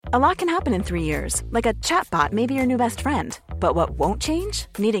A lot can happen in 3 years, like a chatbot may be your new best friend. But what won't change?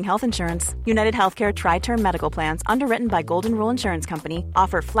 Needing health insurance. United Healthcare Tri-Term Medical Plans, underwritten by Golden Rule Insurance Company,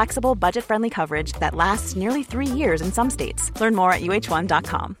 offer flexible, budget-friendly coverage that lasts nearly 3 years in some states. Learn more at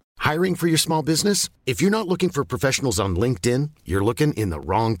uh1.com. Hiring for your small business? If you're not looking for professionals on LinkedIn, you're looking in the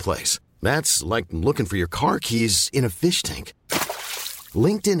wrong place. That's like looking for your car keys in a fish tank.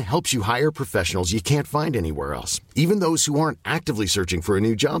 LinkedIn helps you hire professionals you can't find anywhere else, even those who aren't actively searching for a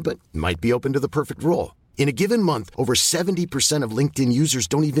new job but might be open to the perfect role. In a given month, over 70% of LinkedIn users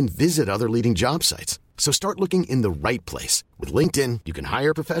don't even visit other leading job sites. So start looking in the right place. With LinkedIn, you can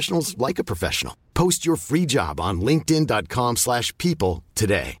hire professionals like a professional. Post your free job on linkedin.com/people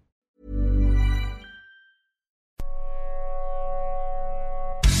today.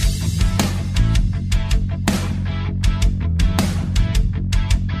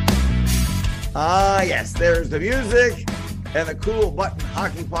 Yes, there's the music, and the Cool Button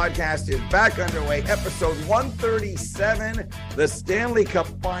Hockey Podcast is back underway. Episode 137. The Stanley Cup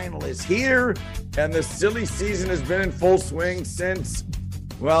final is here, and the silly season has been in full swing since,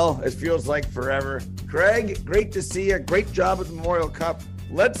 well, it feels like forever. Craig, great to see you. Great job at the Memorial Cup.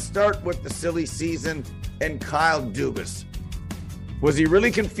 Let's start with the silly season and Kyle Dubas. Was he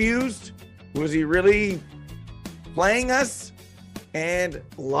really confused? Was he really playing us? And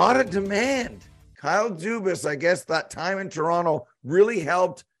a lot of demand. Kyle Dubas, I guess that time in Toronto really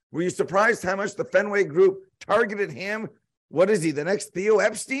helped. Were you surprised how much the Fenway Group targeted him? What is he, the next Theo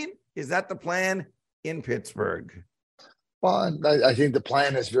Epstein? Is that the plan in Pittsburgh? Well, I think the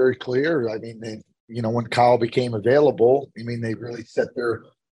plan is very clear. I mean, when Kyle became available, they really set their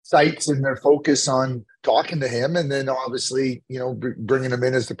sights and their focus on talking to him, and then obviously, bringing him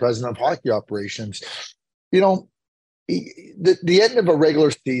in as the president of hockey operations. The end of a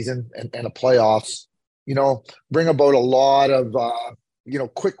regular season and a playoffs, bring about a lot of,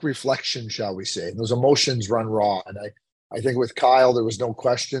 quick reflection, shall we say. And those emotions run raw. And I think with Kyle, there was no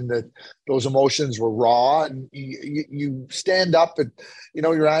question that those emotions were raw. And you stand up and,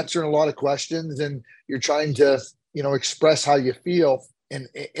 you're answering a lot of questions and you're trying to, express how you feel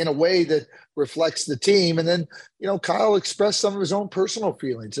in a way that reflects the team. And then, Kyle expressed some of his own personal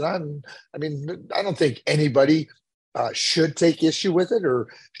feelings. And I don't think anybody should take issue with it or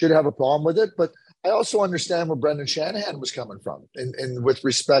should have a problem with it. But I also understand where Brendan Shanahan was coming from. And with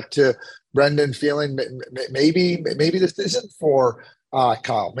respect to Brendan feeling maybe this isn't for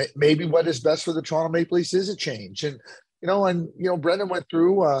Kyle. Maybe what is best for the Toronto Maple Leafs is a change. And, Brendan went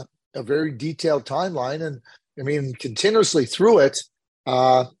through a very detailed timeline. And continuously through it,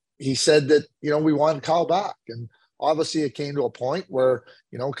 he said that, we wanted Kyle back. And obviously it came to a point where,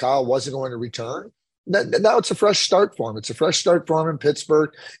 Kyle wasn't going to return. Now it's a fresh start for him. It's a fresh start for him in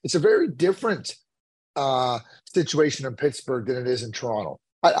Pittsburgh. It's a very different situation in Pittsburgh than it is in Toronto.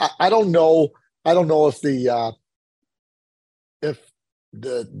 I don't know if the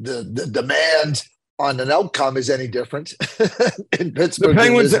demand on an outcome is any different in Pittsburgh.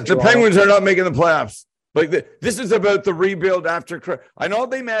 The Penguins are not making the playoffs. This is about the rebuild after. I know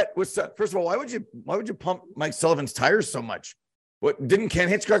they met with. First of all, why would you pump Mike Sullivan's tires so much? What didn't Ken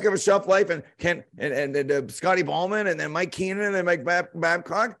Hitchcock have a shelf life, and Scotty Ballman, and then Mike Keenan, and then Mike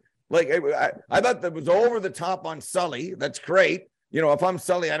Babcock? I thought that was over the top on Sully. That's great. If I'm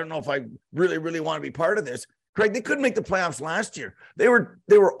Sully, I don't know if I really, really want to be part of this. Craig, they couldn't make the playoffs last year. They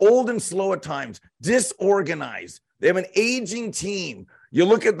were old and slow at times, disorganized. They have an aging team. You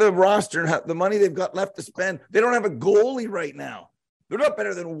look at the roster and the money they've got left to spend. They don't have a goalie right now. They're not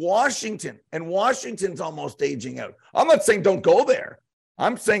better than Washington, and Washington's almost aging out. I'm not saying don't go there.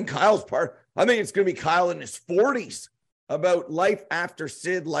 I'm saying Kyle's part. I think it's going to be Kyle in his 40s about life after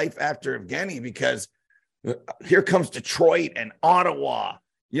Sid, life after Evgeny, because here comes Detroit and Ottawa,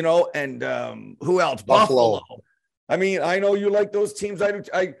 and who else? Buffalo. I know you like those teams.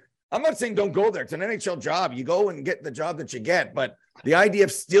 I'm not saying don't go there. It's an NHL job. You go and get the job that you get, but the idea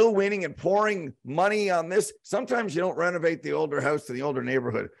of still winning and pouring money on this, sometimes you don't renovate the older house to the older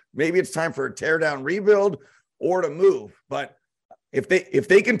neighborhood. Maybe it's time for a tear down rebuild or to move. But if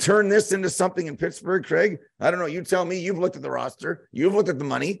they can turn this into something in Pittsburgh, Craig, I don't know. You tell me. You've looked at the roster. You've looked at the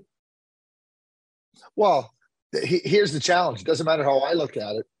money. Well, here's the challenge. It doesn't matter how I look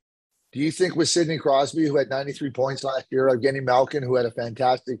at it. Do you think with Sidney Crosby, who had 93 points last year, Evgeny Malkin, who had a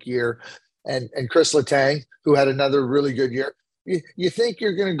fantastic year, and Chris Letang, who had another really good year, you think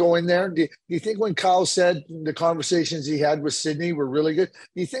you're going to go in there? Do you think when Kyle said the conversations he had with Sidney were really good,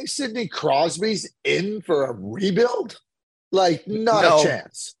 do you think Sidney Crosby's in for a rebuild? Not a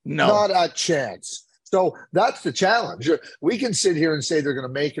chance. No. Not a chance. So that's the challenge. We can sit here and say they're going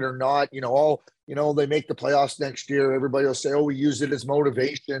to make it or not. they make the playoffs next year. Everybody will say, oh, we used it as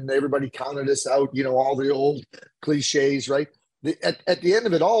motivation. Everybody counted us out, all the old cliches, right? At the end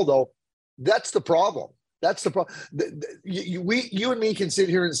of it all, though, that's the problem. That's the problem. You and me can sit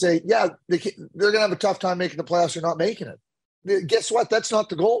here and say, yeah, they're going to have a tough time making the playoffs or not making it. Guess what? That's not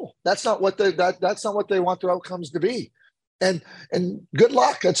the goal. That's not what that's not what they want their outcomes to be. And good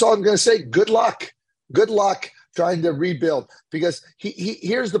luck. That's all I'm going to say. Good luck. Good luck trying to rebuild, because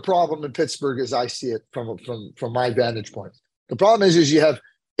here's the problem in Pittsburgh as I see it from my vantage point. The problem is you have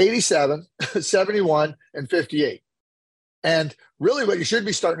 87, 71, and 58. And really what you should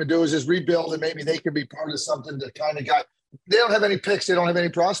be starting to do is rebuild, and maybe they could be part of something that kind of got – they don't have any picks. They don't have any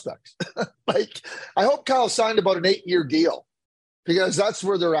prospects. Like, I hope Kyle signed about an 8-year deal, because that's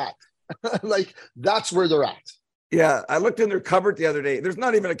where they're at. Like, that's where they're at. Yeah, I looked in their cupboard the other day. There's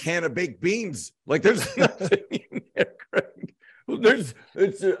not even a can of baked beans. Like, there's nothing in there, Craig.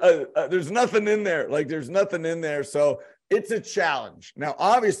 There's nothing in there. Like, there's nothing in there. So it's a challenge. Now,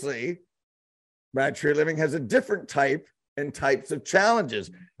 obviously, Brad Treliving has a different type and types of challenges.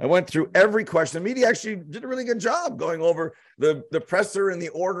 I went through every question. The media actually did a really good job going over the presser and the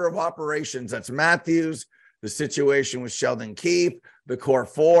order of operations. That's Matthews, the situation with Sheldon Keefe, the core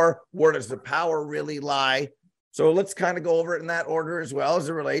four. Where does the power really lie? So let's kind of go over it in that order as well as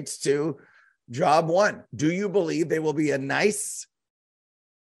it relates to job one. Do you believe they will be a nice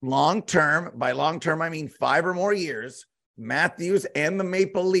long-term, by long-term, I mean 5 or more years, Matthews and the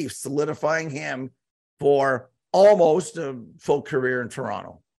Maple Leafs solidifying him for almost a full career in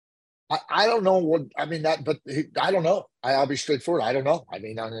Toronto? I don't know what, I mean, but I don't know. I'll be straightforward. I don't know. I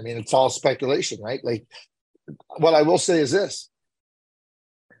mean, it's all speculation, right? Like, what I will say is this.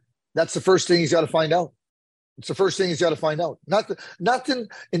 That's the first thing he's got to find out. It's the first thing he's got to find out. Nothing,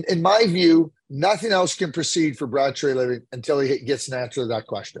 in my view, nothing else can proceed for Brad Treliving until he gets an answer to that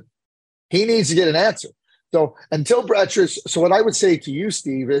question. He needs to get an answer. So until so what I would say to you,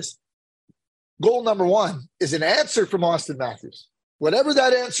 Steve, is goal number one is an answer from Austin Matthews. Whatever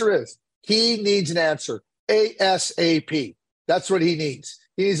that answer is, he needs an answer ASAP. That's what he needs.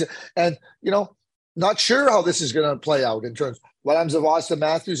 Not sure how this is going to play out in terms. What happens if Austin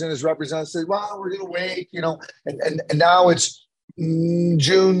Matthews and his representatives say, well, we're going to wait, and now it's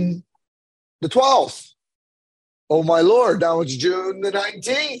June the 12th. Oh, my Lord. Now it's June the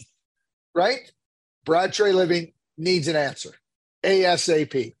 19th, right? Brad Treliving needs an answer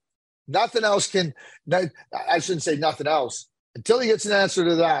ASAP. Nothing else I shouldn't say nothing else. Until he gets an answer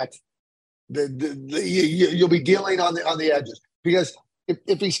to that, you'll be dealing on the edges. Because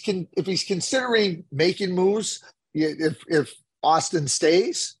if he's considering making moves, if Austin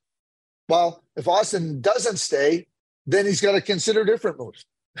stays, well, if Austin doesn't stay, then he's got to consider different moves.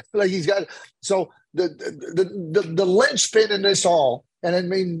 Like, he's got, so the linchpin in this all, and I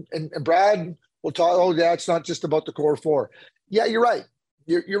mean, and Brad will talk, oh, yeah, it's not just about the core four. Yeah, you're right.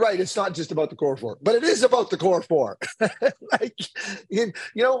 You're right. It's not just about the core four, but it is about the core four. Like,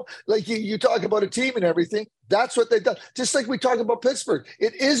 you talk about a team and everything. That's what they've done. Just like we talk about Pittsburgh.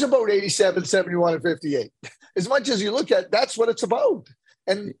 It is about 87, 71, and 58. As much as you look at, that's what it's about.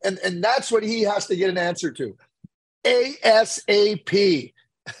 And that's what he has to get an answer to. ASAP.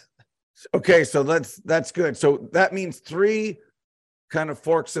 Okay, so that's good. So that means 3 kind of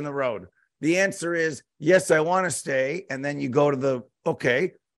forks in the road. The answer is, yes, I want to stay. And then you go to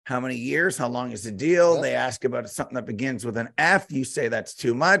okay, how many years? How long is the deal? Yeah. They ask about something that begins with an F. You say that's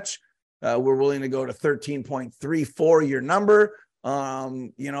too much. We're willing to go to 13.34 year number.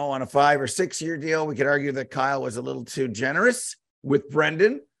 On a 5 or 6 year deal. We could argue that Kyle was a little too generous with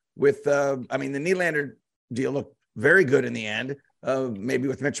Brendan. With the Nylander deal looked very good in the end. Maybe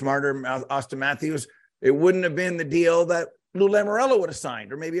with Mitch Marner, Austin Matthews, it wouldn't have been the deal that Lou Lamoriello would have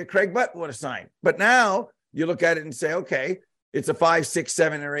signed, or maybe a Craig Butt would have signed. But now you look at it and say, okay, it's a 5, 6,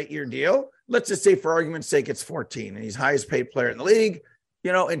 7, or 8 year deal. Let's just say, for argument's sake, it's 14, and he's highest paid player in the league,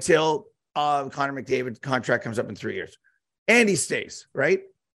 until Connor McDavid's contract comes up in 3 years. And he stays, right?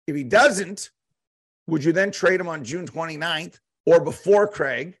 If he doesn't, would you then trade him on June 29th or before,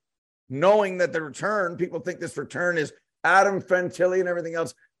 Craig, knowing that the return, people think this return is Adam Fantilli and everything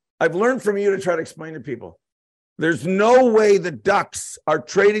else? I've learned from you to try to explain to people. There's no way the Ducks are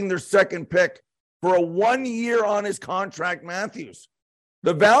trading their second pick for a 1 year on his contract, Matthews.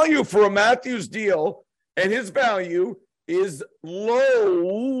 The value for a Matthews deal and his value is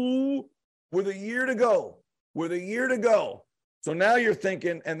low with a year to go. So now you're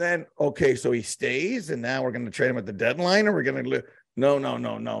thinking, and then, okay, so he stays, and now we're going to trade him at the deadline, or we're going to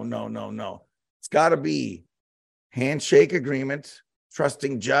no. It's got to be handshake agreement,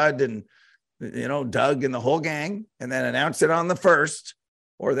 trusting Judd and, Doug and the whole gang, and then announce it on the 1st,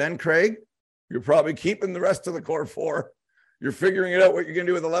 or then, Craig, You're probably keeping the rest of the core four. You're figuring it out what you're going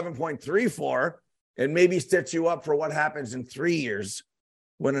to do with 11.34 and maybe stitch you up for what happens in 3 years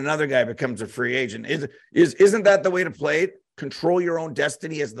when another guy becomes a free agent. Isn't that the way to play it? Control your own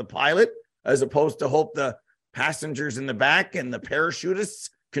destiny as the pilot, as opposed to hope the passengers in the back and the parachutists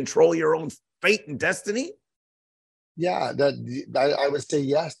control your own fate and destiny? Yeah, I would say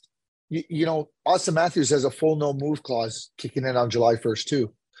yes. Austin Matthews has a full no move clause kicking in on July 1st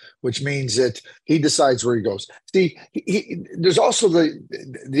too, which means that he decides where he goes. See, there's also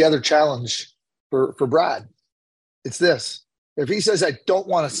the other challenge for Brad. It's this. If he says, I don't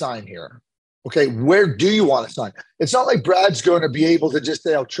want to sign here, okay, where do you want to sign? It's not like Brad's going to be able to just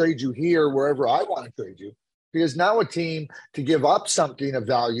say, I'll trade you here, wherever I want to trade you. Because now a team to give up something of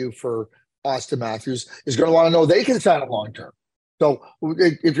value for Austin Matthews is going to want to know they can sign him long-term. So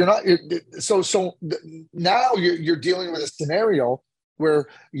if you're not, so now you're dealing with a scenario where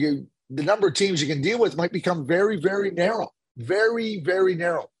the number of teams you can deal with might become very, very narrow, very, very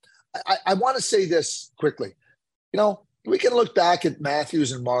narrow. I want to say this quickly. We can look back at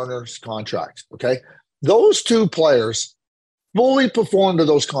Matthews and Marner's contracts. Okay, those two players fully performed to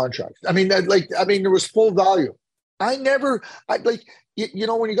those contracts. I mean, there was full value. When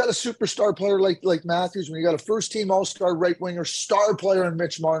you got a superstar player like Matthews, when you got a first-team All-Star right winger, star player in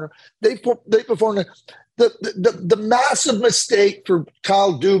Mitch Marner, they performed. The massive mistake for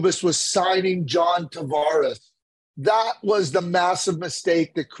Kyle Dubas was signing John Tavares. That was the massive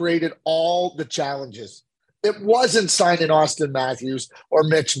mistake that created all the challenges. It wasn't signing Austin Matthews or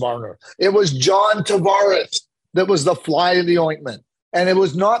Mitch Marner. It was John Tavares that was the fly in the ointment. And it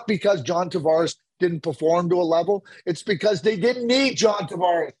was not because John Tavares didn't perform to a level. It's because they didn't need John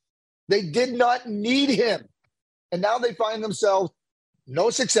Tavares. They did not need him. And now they find themselves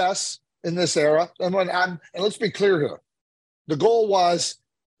no success in this era. And let's be clear here. The goal was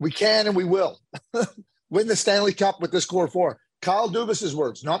we can and we will win the Stanley Cup with this core four. Kyle Dubas's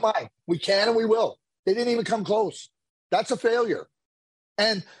words, not mine. We can and we will. They didn't even come close. That's a failure.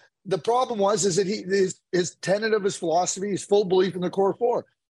 And the problem is that his tenet of his philosophy, his full belief in the core four.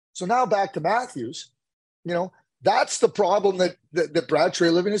 So now back to Matthews, that's the problem that Brad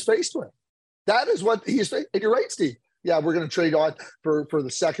Treliving is faced with. That is what he's faced. And you're right, Steve. Yeah, we're going to trade on for the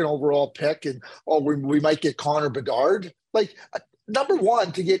second overall pick, and we might get Connor Bedard. Number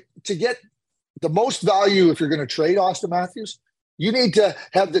one, to get the most value if you're going to trade Austin Matthews, you need to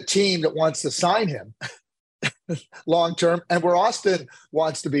have the team that wants to sign him long term, and where Austin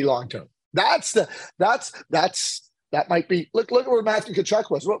wants to be long term. That might be. Look at where Matthew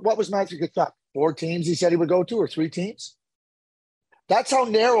Tkachuk was. What was Matthew Tkachuk? 4 teams he said he would go to, or 3 teams? That's how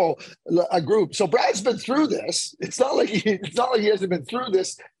narrow a group. So Brad's been through this. It's not like he hasn't been through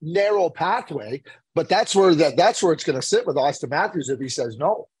this narrow pathway. But that's where it's going to sit with Austin Matthews if he says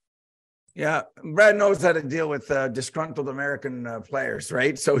no. Yeah, Brad knows how to deal with disgruntled American players,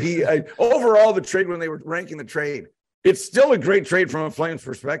 right? So overall, the trade, when they were ranking the trade, it's still a great trade from a Flames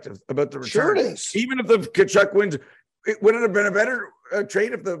perspective about the return. Sure it is. Even if the Tkachuk wins, would it have been a better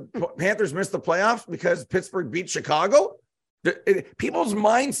trade if the Panthers missed the playoffs because Pittsburgh beat Chicago? People's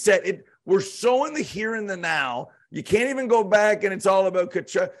mindset, we're so in the here and the now. You can't even go back and it's all about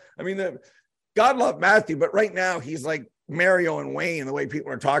Tkachuk. I mean, God love Matthew, but right now he's like Mario and Wayne, the way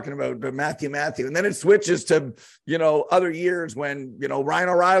people are talking about Matthew. And then it switches to, other years when, Ryan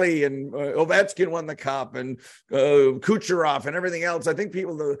O'Reilly and Ovechkin won the cup and Kucherov and everything else. I think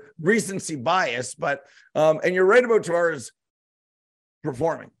the recency bias, but, and you're right about Tavares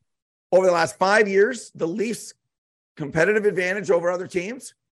performing. Over the last 5 years, the Leafs' competitive advantage over other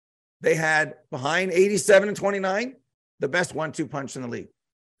teams, they had behind 87 and 29, the best 1-2 punch in the league.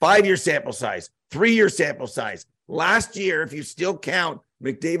 5-year sample size, 3-year sample size. Last year, if you still count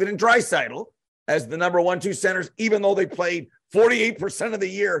McDavid and Draisaitl as the number 1-2 centers, even though they played 48% of the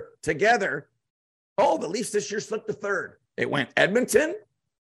year together, the Leafs this year slipped to third. It went Edmonton,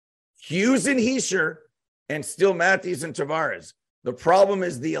 Hughes and Hischier, and still Matthews and Tavares. The problem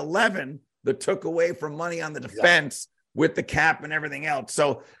is the 11 that took away from money on the defense with the cap and everything else.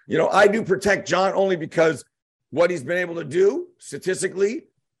 So, I do protect John only because what he's been able to do statistically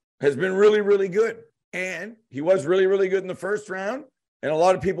has been really, really good. And he was really, really good in the first round. And a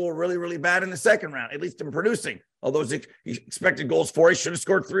lot of people were really, really bad in the second round, at least in producing. Although he expected goals for, he should have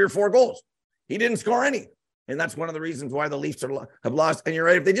scored 3 or 4 goals. He didn't score any. And that's one of the reasons why the Leafs have lost. And you're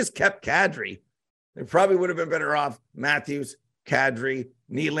right, if they just kept Kadri, they probably would have been better off Matthews, Kadri,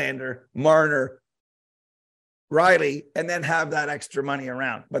 Nylander, Marner, Riley, and then have that extra money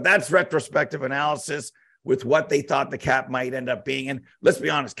around. But that's retrospective analysis with what they thought the cap might end up being. And let's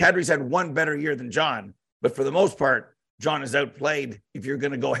be honest, Kadri's had one better year than John, but for the most part, John is outplayed if you're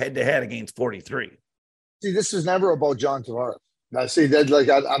going to go head to head against 43. See, this is never about John Tavares. Now, see, that like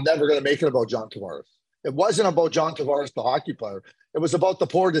I'm never going to make it about John Tavares. It wasn't about John Tavares, the hockey player. It was about the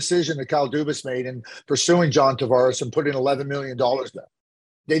poor decision that Kyle Dubas made in pursuing John Tavares and putting $11 million there.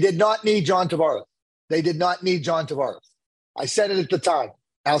 They did not need John Tavares. They did not need John Tavares. I said it at the time.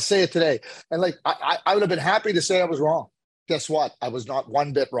 I'll say it today. And like, I would have been happy to say I was wrong. Guess what? I was not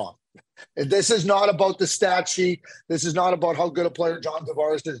one bit wrong. This is not about the stat sheet. This is not about how good a player John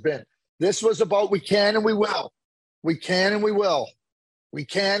Tavares has been. This was about we can and we will. We can and we will. We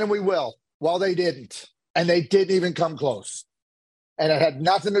can and we will. Well, they didn't. And they didn't even come close. And it had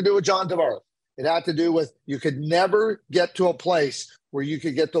nothing to do with John Tavares. It had to do with you could never get to a place where you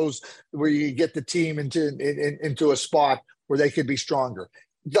could get those, where you get the team into a spot where they could be stronger.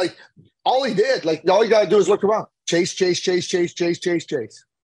 Like all he did, like all you got to do is look around. Chase.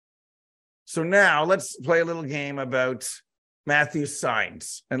 So now let's play a little game about Matthews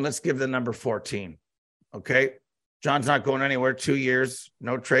signs, and let's give the number 14. Okay. John's not going anywhere. 2 years,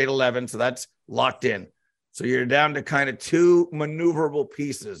 no trade 11. So that's locked in. So you're down to kind of two maneuverable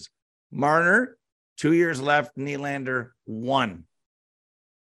pieces. Marner, 2 years left. Nylander, 1.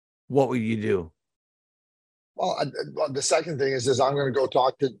 What would you do? Well, the second thing is I'm going to go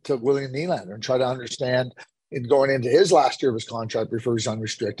talk to William Nylander and try to understand, going into his last year of his contract before he's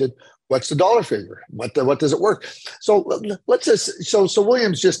unrestricted, what's the dollar figure? What does it work? So let's just so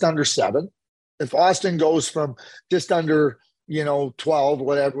William's just under 7. If Austin goes from just under 12,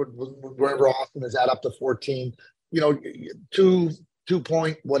 wherever Austin is at, up to 14,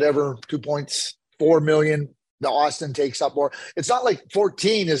 2.4 million. The Austin takes up more. It's not like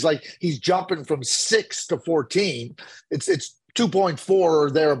 14 is like he's jumping from 6 to 14. It's 2.4 or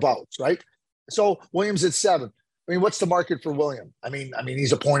thereabouts, right? So Williams at 7. I mean, what's the market for William? I mean,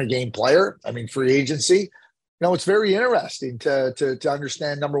 he's a point of game player. I mean, free agency. It's very interesting to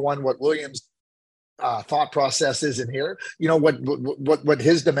understand, number one, what Williams' thought process is in here. What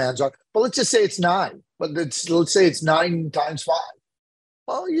his demands are. But let's just say it's 9. But let's say it's 9 times 5.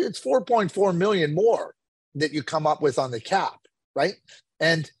 Well, it's 4.4 million more that you come up with on the cap, right?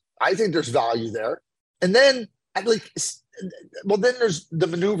 And I think there's value there. And then then there's the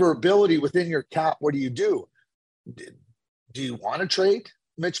maneuverability within your cap. What do you do? Do you want to trade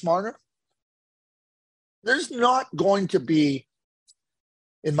Mitch Marner? There's not going to be,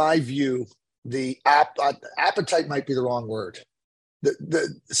 in my view, the appetite might be the wrong word.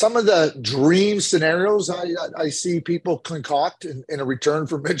 Some of the dream scenarios I see people concoct in a return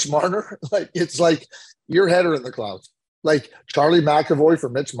for Mitch Marner, it's like your head are in the clouds. Like Charlie McAvoy for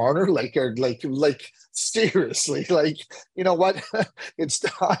Mitch Marner, like seriously, you know what? It's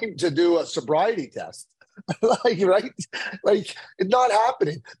time to do a sobriety test, right? Like it's not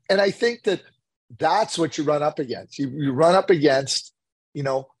happening. And I think that's what you run up against. You run up against,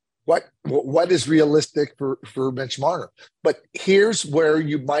 what is realistic for Mitch Marner. But here's where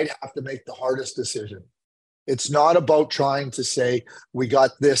you might have to make the hardest decision. It's not about trying to say we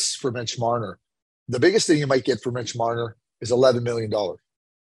got this for Mitch Marner. The biggest thing you might get for Mitch Marner is $11 million.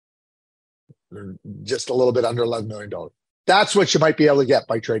 Just a little bit under $11 million. That's what you might be able to get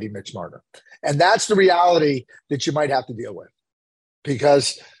by trading Mitch Marner. And that's the reality that you might have to deal with.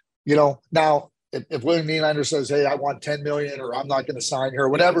 Because, now if William Nylander says, hey, I want 10 million or I'm not going to sign here,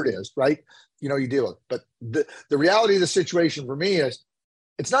 whatever it is, right? You deal with it. But the reality of the situation for me is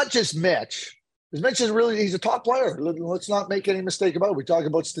it's not just Mitch. Because Mitch he's a top player. Let's not make any mistake about it. We talk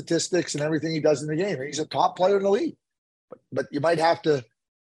about statistics and everything he does in the game. He's a top player in the league. But you might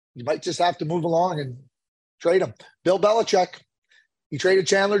just have to move along and trade him. Bill Belichick, he traded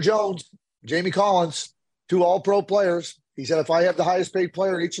Chandler Jones, Jamie Collins, 2 all-pro players. He said, if I have the highest paid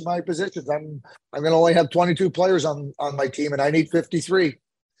player in each of my positions, I'm going to only have 22 players on my team, and I need 53.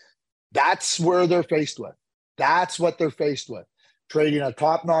 That's where they're faced with. That's what they're faced with. Trading a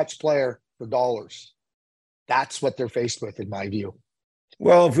top-notch player for dollars. That's what they're faced with, in my view.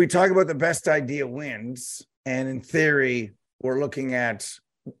 Well, if we talk about the best idea wins, and in theory, we're looking at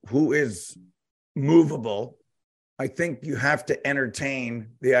who is movable, I think you have to entertain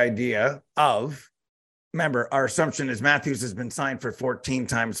the idea of, remember, our assumption is Matthews has been signed for 14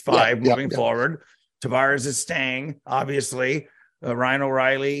 times 5 moving forward. Tavares is staying, obviously. Ryan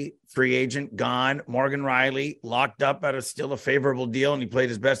O'Reilly, free agent, gone. Morgan Riley, locked up at still a favorable deal, and he played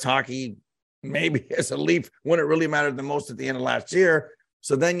his best hockey maybe as a Leaf when it really mattered the most at the end of last year.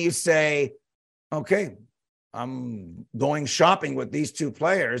 So then you say, okay, I'm going shopping with these 2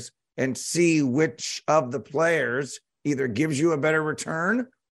 players and see which of the players either gives you a better return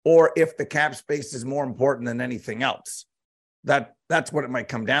or if the cap space is more important than anything else. That's what it might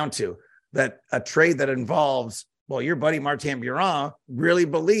come down to, that a trade that involves Well, your buddy Martin Biron really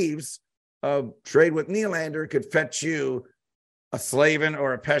believes a trade with Nylander could fetch you a Slavin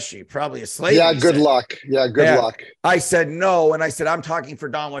or a Pesci, probably a Slavin. Yeah, good luck. Yeah, good luck. I said no, and I said, I'm talking for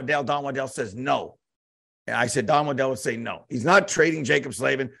Don Waddell. Don Waddell says no. And I said, Don Waddell would say no. He's not trading Jacob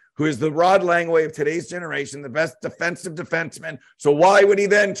Slavin, who is the Rod Langway of today's generation, the best defensive defenseman. So why would he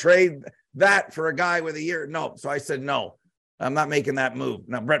then trade that for a guy with a year? No. So I said, no, I'm not making that move.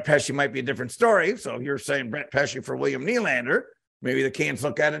 Now, Brett Pesci might be a different story. So you're saying Brett Pesci for William Nylander. Maybe the Canes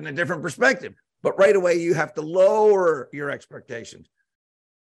look at it in a different perspective. But right away, you have to lower your expectations.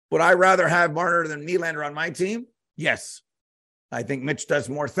 Would I rather have Marner than Nylander on my team? Yes. I think Mitch does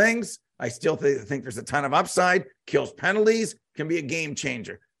more things. I still think there's a ton of upside, kills penalties, can be a game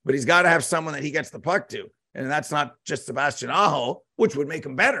changer. But he's got to have someone that he gets the puck to. And that's not just Sebastian Aho, which would make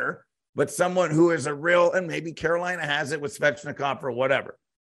him better, but someone who is a real, and maybe Carolina has it with Svechnikov or whatever.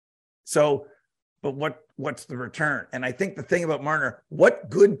 So, but what's the return? And I think the thing about Marner, what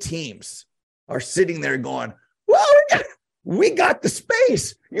good teams are sitting there going, well, we got the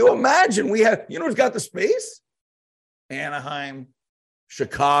space. You imagine who's got the space? Anaheim,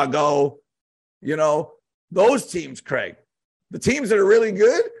 Chicago, those teams, Craig. The teams that are really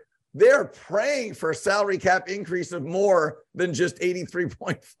good, they're praying for a salary cap increase of more than just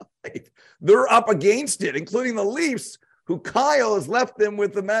 83.5. They're up against it, including the Leafs, who Kyle has left them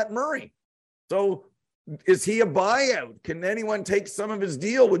with the Matt Murray. So is he a buyout? Can anyone take some of his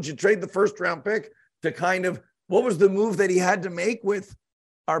deal? Would you trade the first round pick to kind of, what was the move that he had to make with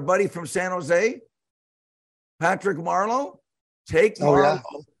our buddy from San Jose? Patrick Marleau? Take Marleau.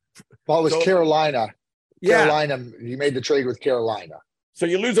 Yeah. Well, it was Carolina. Yeah. Carolina, you made the trade with Carolina. So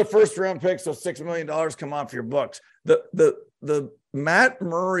you lose a first round pick, so $6 million come off your books. The Matt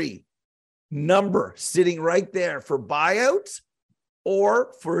Murray number sitting right there for buyouts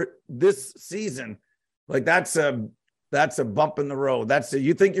or for this season, like that's a bump in the road.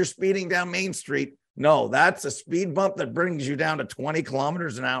 You think you're speeding down Main Street? No, that's a speed bump that brings you down to 20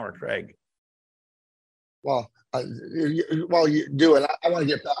 kilometers an hour, Craig. Well, you do, and I want to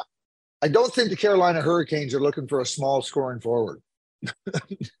get back. I don't think the Carolina Hurricanes are looking for a small scoring forward.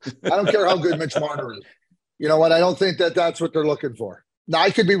 I don't care how good Mitch Marner is. You know what? I don't think that's what they're looking for. Now,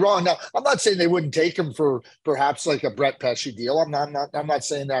 I could be wrong. Now, I'm not saying they wouldn't take him for perhaps like a Brett Pesci deal. I'm not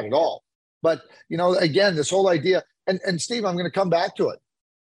saying that at all. But, again, this whole idea, and Steve, I'm going to come back to it.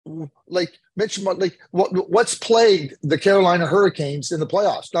 Like Mitch, like what's plagued the Carolina Hurricanes in the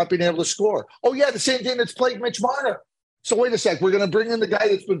playoffs? Not being able to score. Oh yeah, the same thing that's plagued Mitch Marner. So wait a sec, we're going to bring in the guy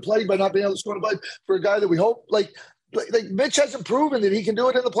that's been plagued by not being able to score, but for a guy that we hope like Mitch hasn't proven that he can do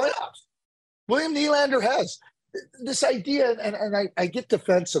it in the playoffs. William Nylander has this idea, and I get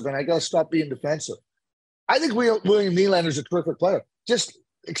defensive, and I got to stop being defensive. I think William Nylander is a terrific player. Just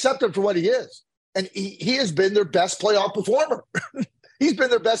accept him for what he is, and he has been their best playoff performer. He's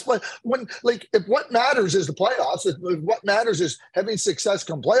been their best player. If what matters is the playoffs, if what matters is having success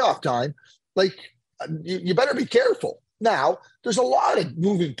come playoff time, you better be careful. Now, there's a lot of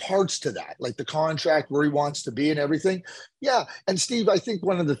moving parts to that, like the contract, where he wants to be and everything. Yeah, and Steve, I think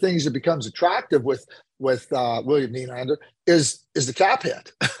one of the things that becomes attractive with William Nylander is the cap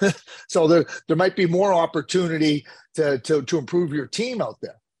hit. So there might be more opportunity to improve your team out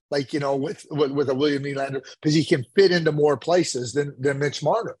there. With a William Nylander, because he can fit into more places than Mitch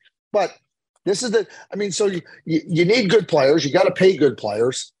Marner. But this is so you need good players. You got to pay good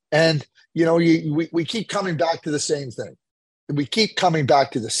players. And, we keep coming back to the same thing. We keep coming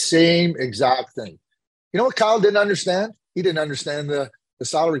back to the same exact thing. You know what Kyle didn't understand? He didn't understand the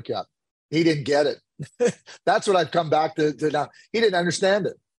salary cap. He didn't get it. That's what I've come back to now. He didn't understand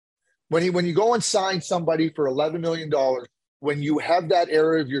it. When you go and sign somebody for $11 million, when you have that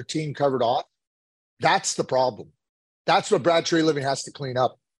area of your team covered off, that's the problem. That's what Brad Treliving has to clean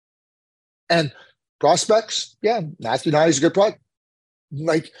up. And prospects, yeah, Matthew Knight is a good product.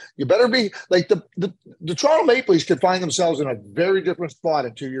 You better be the Toronto Maple Leafs could find themselves in a very different spot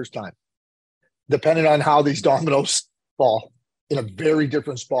in 2 years' time, depending on how these dominoes fall, in a very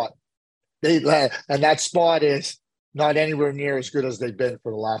different spot. And that spot is not anywhere near as good as they've been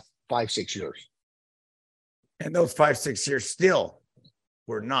for the last 5-6 years. And those 5-6 years still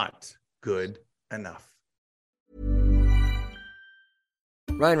were not good enough.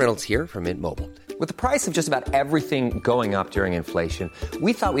 Ryan Reynolds here from Mint Mobile. With the price of just about everything going up during inflation,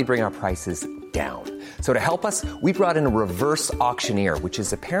 we thought we'd bring our prices down. So to help us, we brought in a reverse auctioneer, which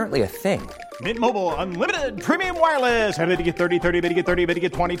is apparently a thing. Mint Mobile Unlimited Premium Wireless. How to get 30, 30, bit to get 30, bit to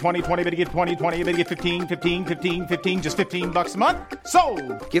get 20, 20, 20, bit to get 20, 20, bit to get 15, 15, 15, 15, just $15 a month?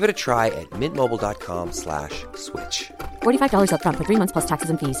 Sold! Give it a try at mintmobile.com/switch. $45 up front for 3 months plus taxes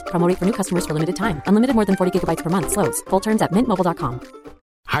and fees. Promo rate for new customers for limited time. Unlimited more than 40 gigabytes per month. Slows full terms at mintmobile.com.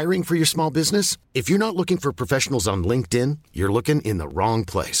 Hiring for your small business? If you're not looking for professionals on LinkedIn, you're looking in the wrong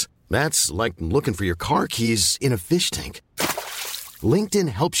place. That's like looking for your car keys in a fish tank. LinkedIn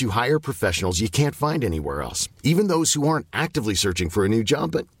helps you hire professionals you can't find anywhere else, even those who aren't actively searching for a new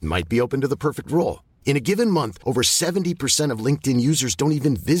job but might be open to the perfect role. In a given month, over 70% of LinkedIn users don't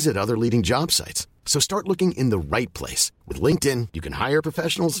even visit other leading job sites. So start looking in the right place. With LinkedIn, you can hire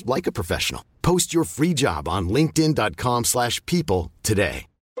professionals like a professional. Post your free job on linkedin.com/people today.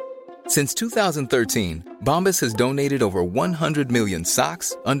 Since 2013, Bombas has donated over 100 million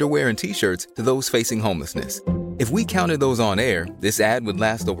socks, underwear, and T-shirts to those facing homelessness. If we counted those on air, this ad would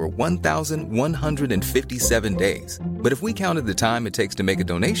last over 1,157 days. But if we counted the time it takes to make a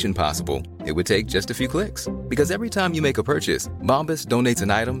donation possible, it would take just a few clicks. Because every time you make a purchase, Bombas donates an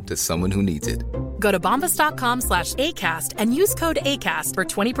item to someone who needs it. Go to bombas.com/ACAST and use code ACAST for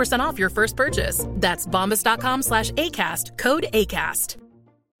 20% off your first purchase. That's bombas.com/ACAST, code ACAST.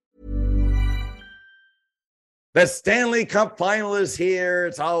 The Stanley Cup final is here.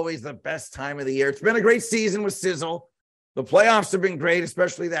 It's always the best time of the year. It's been a great season with Sizzle. The playoffs have been great,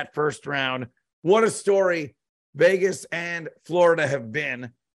 especially that first round. What a story Vegas and Florida have been.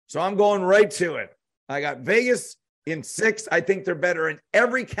 So I'm going right to it. I got Vegas in 6. I think they're better in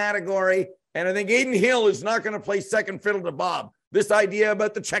every category. And I think Aiden Hill is not going to play second fiddle to Bob. This idea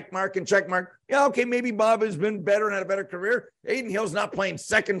about the check mark. Yeah, okay, maybe Bob has been better and had a better career. Aiden Hill's not playing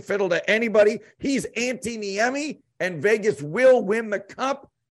second fiddle to anybody. He's Auntie Niemi, and Vegas will win the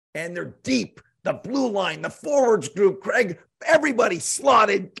cup. And they're deep. The blue line, the forwards group, Craig, everybody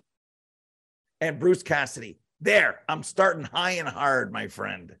slotted. And Bruce Cassidy. There, I'm starting high and hard, my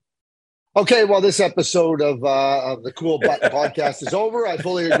friend. Okay, well, this episode of the Cool Button podcast is over. I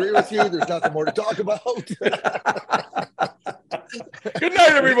fully agree with you. There's nothing more to talk about. Good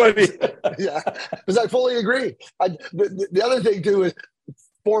night, everybody. Yeah, because I fully agree. The other thing, too, is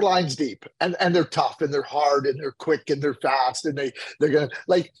 4 lines deep, and they're tough, and they're hard, and they're quick, and they're fast, and they're going to,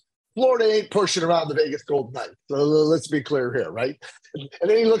 like, Florida ain't pushing around the Vegas Golden Knights. So let's be clear here, right? And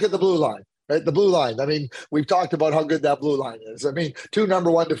then you look at the blue line. Right, the blue line. I mean, we've talked about how good that blue line is. I mean, 2 number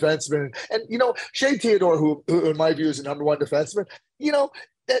 1 defensemen. And, Shea Theodore, who in my view is a number 1 defenseman,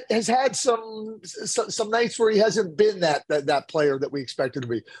 has had some nights where he hasn't been that player that we expected to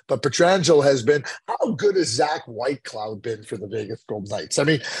be. But Pietrangelo has been. How good has Zach Whitecloud been for the Vegas Golden Knights? I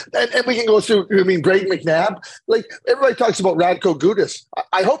mean, and we can go through, Braden McNabb. Like, everybody talks about Radko Gudas.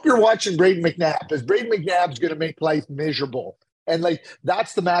 I hope you're watching Braden McNabb, because Braden McNabb's going to make life miserable. And,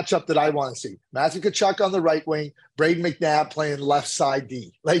 that's the matchup that I want to see. Matthew Tkachuk on the right wing, Braden McNabb playing left side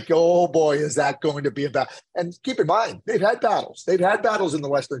D. Oh, boy, is that going to be a battle. And keep in mind, they've had battles. They've had battles in the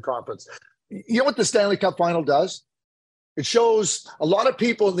Western Conference. You know what the Stanley Cup final does? It shows a lot of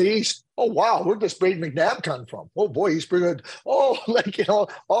people in the East, oh, wow, where does Braden McNabb come from? Oh, boy, he's pretty good. Oh,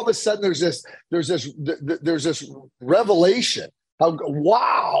 all of a sudden there's this revelation.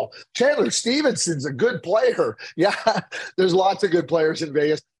 Wow, Chandler Stevenson's a good player. Yeah, there's lots of good players in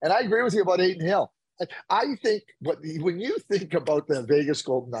Vegas. And I agree with you about Aiden Hill. I think when you think about the Vegas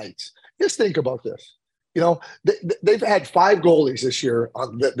Golden Knights, just think about this. They've had 5 goalies this year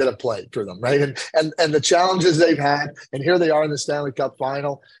that have played for them, right? And the challenges they've had, and here they are in the Stanley Cup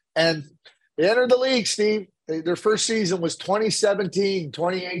final. And they entered the league, Steve. Their first season was 2017,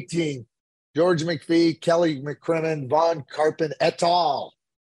 2018. George McPhee, Kelly McCrimmon, Von Karpen, et al.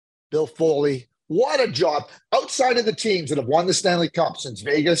 Bill Foley. What a job. Outside of the teams that have won the Stanley Cup since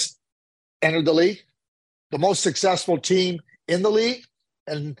Vegas entered the league, the most successful team in the league,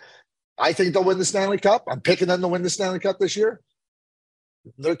 and I think they'll win the Stanley Cup. I'm picking them to win the Stanley Cup this year.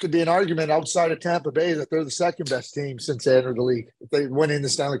 There could be an argument outside of Tampa Bay that they're the second best team since they entered the league. If they win in the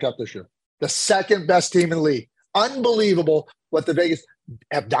Stanley Cup this year. The second best team in the league. Unbelievable what the Vegas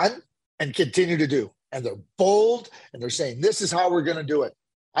have done and continue to do. And they're bold, and they're saying, this is how we're going to do it.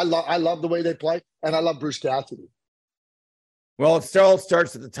 I love the way they play, and I love Bruce Cassidy. Well, it still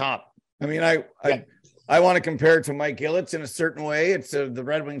starts at the top. I mean, I want to compare it to Mike Gillett in a certain way. It's the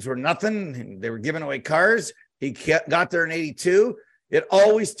Red Wings were nothing. They were giving away cars. He got there in 82. It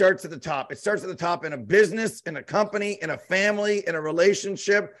always starts at the top. It starts at the top in a business, in a company, in a family, in a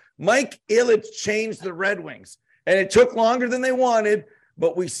relationship. Mike Ilitch changed the Red Wings, and it took longer than they wanted,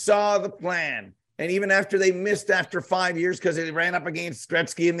 but we saw the plan. And even after they missed after 5 years because they ran up against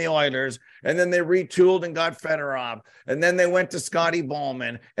Gretzky and the Oilers, and then they retooled and got Fedorov, and then they went to Scotty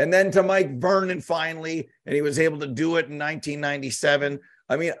Bowman, and then to Mike Vernon finally, and he was able to do it in 1997.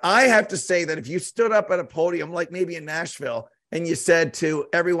 I mean, I have to say that if you stood up at a podium, like maybe in Nashville, and you said to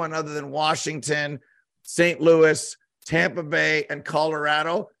everyone other than Washington, St. Louis, Tampa Bay, and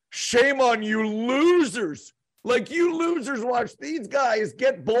Colorado, shame on you losers. Like, you losers watch these guys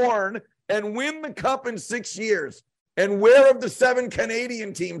get born and win the cup in 6 years. And where have the 7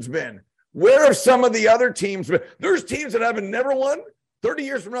 Canadian teams been? Where have some of the other teams been? There's teams that haven't never won. 30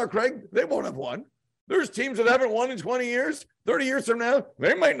 years from now, Craig, they won't have won. There's teams that haven't won in 20 years. 30 years from now,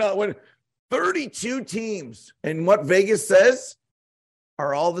 they might not win. 32 teams. And what Vegas says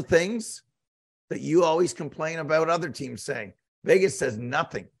are all the things that you always complain about other teams saying. Vegas says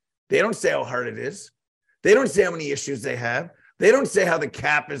nothing. They don't say how hard it is. They don't say how many issues they have. They don't say how the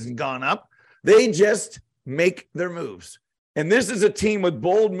cap has gone up. They just make their moves. And this is a team with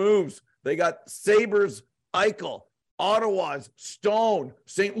bold moves. They got Sabres, Eichel, Ottawa's, Stone,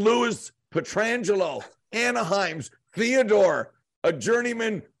 St. Louis, Pietrangelo, Anaheim's, Theodore, a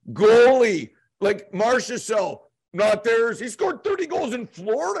journeyman goalie like Marchessault, not theirs. He scored 30 goals in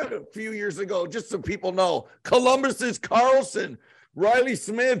Florida a few years ago, just so people know. Columbus's Carlson, Riley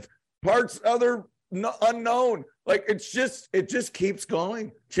Smith, parts other unknown. Like, it just keeps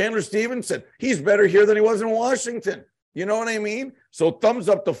going. Chandler Stevenson, he's better here than he was in Washington. You know what I mean? So thumbs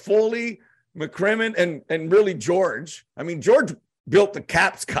up to Foley, McCrimmon, and really George. I mean, George built the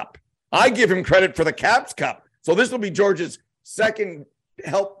Caps Cup. I give him credit for the Caps Cup. So this will be George's second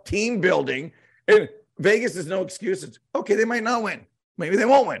help team building. And Vegas is no excuses. Okay, they might not win. Maybe they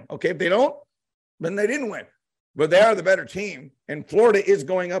won't win. Okay, if they don't, then they didn't win. But they are the better team, and Florida is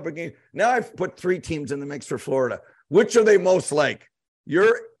going up against. Now I've put 3 teams in the mix for Florida. Which are they most like?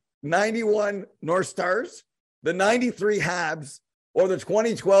 Your 91 North Stars, the 93 Habs, or the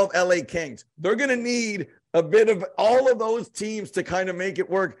 2012 LA Kings? They're going to need a bit of all of those teams to kind of make it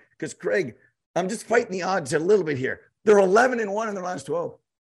work. Because, Craig, I'm just fighting the odds a little bit here. They're 11-1 in their last 12.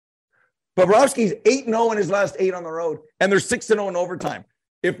 Bobrovsky's 8-0 in his last 8 on the road, and they're 6-0 in overtime.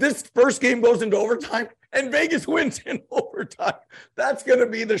 If this first game goes into overtime and Vegas wins in overtime, that's going to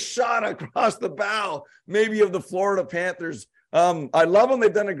be the shot across the bow, maybe, of the Florida Panthers. I love them.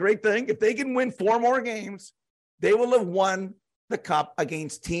 They've done a great thing. If they can win 4 more games, they will have won the cup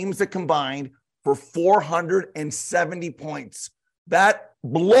against teams that combined for 470 points. That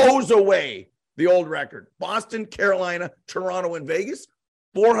blows away the old record. Boston, Carolina, Toronto, and Vegas,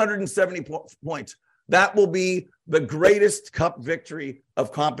 470 points. That will be the greatest cup victory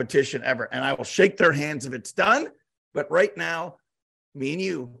of competition ever. And I will shake their hands if it's done. But right now, me and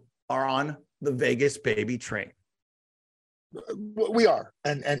you are on the Vegas baby train. We are.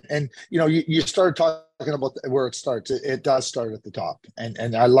 And you know, you started talking about where it starts. It does start at the top.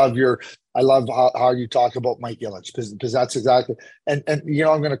 And I love how you talk about Mike Ilitch, because that's exactly. And you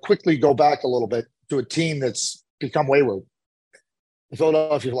know, I'm going to quickly go back a little bit to a team that's become wayward. The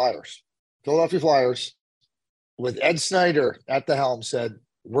Philadelphia Flyers. Philadelphia Flyers, with Ed Snyder at the helm, said,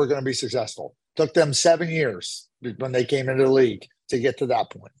 we're going to be successful. Took them 7 years when they came into the league to get to that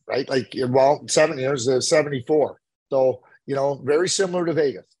point, right? Like, well, 7 years, 74. So, you know, very similar to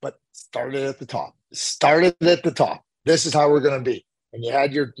Vegas, but started at the top. This is how we're going to be. And you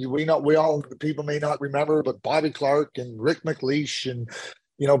had people may not remember, but Bobby Clark and Rick McLeish and,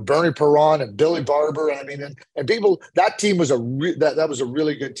 you know, Bernie Perron and Billy Barber. I mean, and people, that team was that was a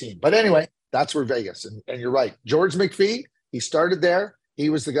really good team. But anyway, that's where Vegas. And you're right. George McPhee, he started there.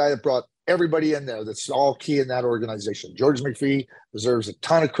 He was the guy that brought everybody in there. That's all key in that organization. George McPhee deserves a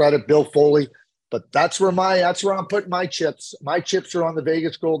ton of credit. Bill Foley. But that's where I'm putting my chips. My chips are on the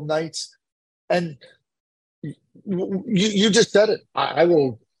Vegas Golden Knights. And you just said it. I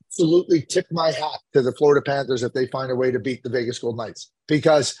will absolutely tip my hat to the Florida Panthers if they find a way to beat the Vegas Golden Knights,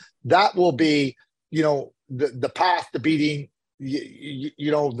 because that will be, you know, the path to beating,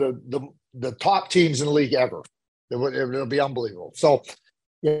 you know, the top teams in the league ever. It'll be unbelievable. So,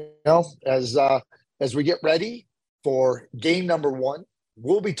 you know, as we get ready for game number 1,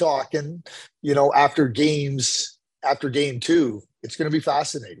 we'll be talking, you know, after game 2. It's going to be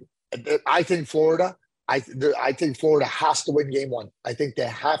fascinating. I think Florida has to win game 1. I think they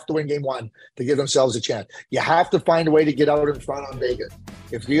have to win game 1 to give themselves a chance. You have to find a way to get out in front on Vegas.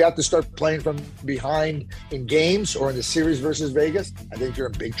 If you have to start playing from behind in games or in the series versus Vegas, I think you're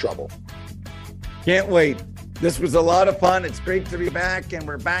in big trouble. Can't wait. This was a lot of fun. It's great to be back, and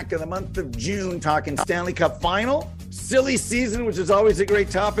we're back in the month of June talking Stanley Cup Final. Silly season, which is always a great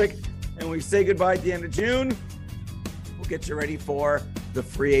topic. And we say goodbye at the end of June. We'll get you ready for the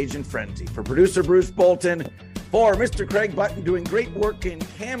free agent frenzy. For producer Bruce Bolton, for Mr. Craig Button doing great work in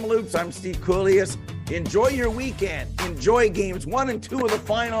Kamloops, I'm Steve Coolius. Enjoy your weekend. Enjoy games 1 and 2 of the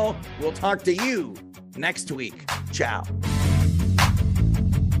final. We'll talk to you next week. Ciao.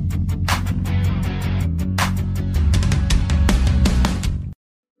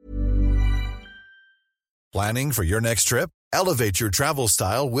 Planning for your next trip? Elevate your travel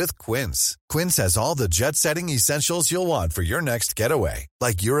style with Quince. Quince has all the jet-setting essentials you'll want for your next getaway,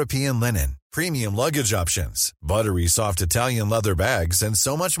 like European linen, premium luggage options, buttery soft Italian leather bags, and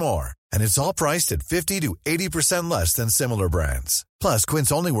so much more. And it's all priced at 50 to 80% less than similar brands. Plus,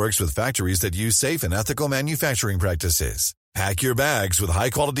 Quince only works with factories that use safe and ethical manufacturing practices. Pack your bags with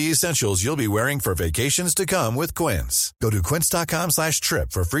high-quality essentials you'll be wearing for vacations to come with Quince. Go to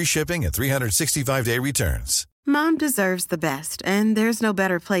quince.com/trip for free shipping and 365-day returns. Mom deserves the best, and there's no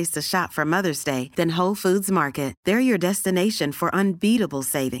better place to shop for Mother's Day than Whole Foods Market. They're your destination for unbeatable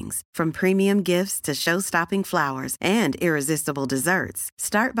savings, from premium gifts to show-stopping flowers and irresistible desserts.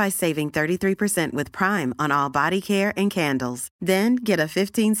 Start by saving 33% with Prime on all body care and candles. Then get a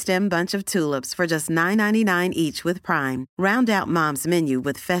 15-stem bunch of tulips for just $9.99 each with Prime. Round out Mom's menu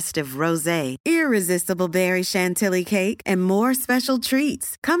with festive rosé, irresistible berry chantilly cake, and more special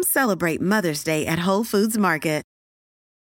treats. Come celebrate Mother's Day at Whole Foods Market.